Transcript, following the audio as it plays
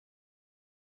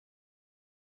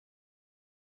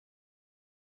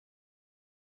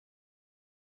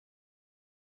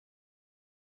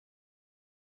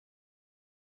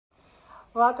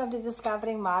Welcome to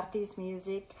Discovering Marthie's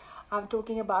Music. I'm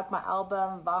talking about my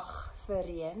album WAG for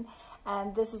REEN,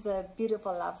 and this is a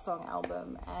beautiful love song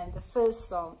album, and the first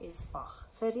song is WAG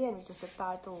for REEN, which is the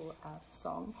title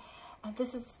song. And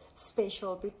this is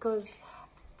special because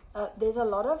there's a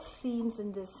lot of themes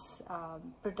in this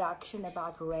production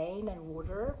about rain and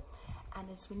water, and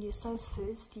it's when you're so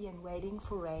thirsty and waiting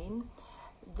for rain.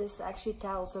 This actually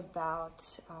tells about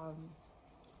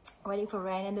waiting for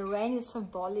rain, and the rain is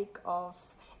symbolic of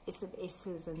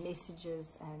SMSs and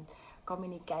messages and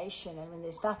communication, and when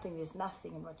there's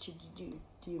nothing, and what should you do?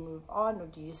 Do you move on or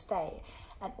do you stay?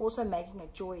 And also making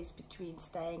a choice between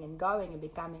staying and going and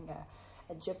becoming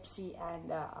a gypsy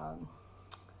and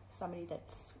somebody that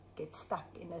gets stuck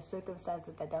in a circumstance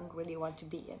that they don't really want to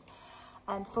be in.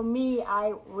 And for me,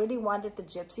 I really wanted the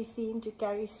gypsy theme to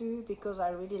carry through because I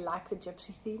really like the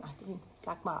gypsy theme. I didn't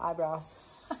like my eyebrows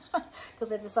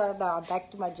because I decided now I'm back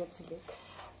to my gypsy look.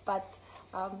 But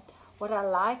what I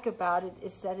like about it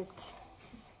is that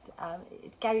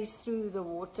it carries through the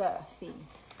water theme.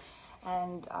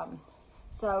 And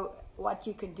so what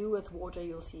you can do with water,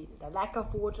 you'll see the lack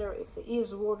of water, if there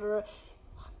is water.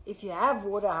 If you have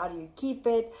water, how do you keep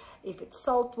it? If it's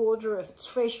salt water, if it's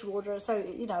fresh water. So,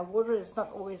 you know, water is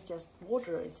not always just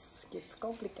water. It gets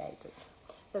complicated.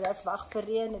 So that's WAG for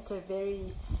REEN. It's a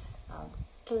very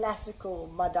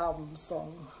classical Madame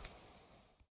song.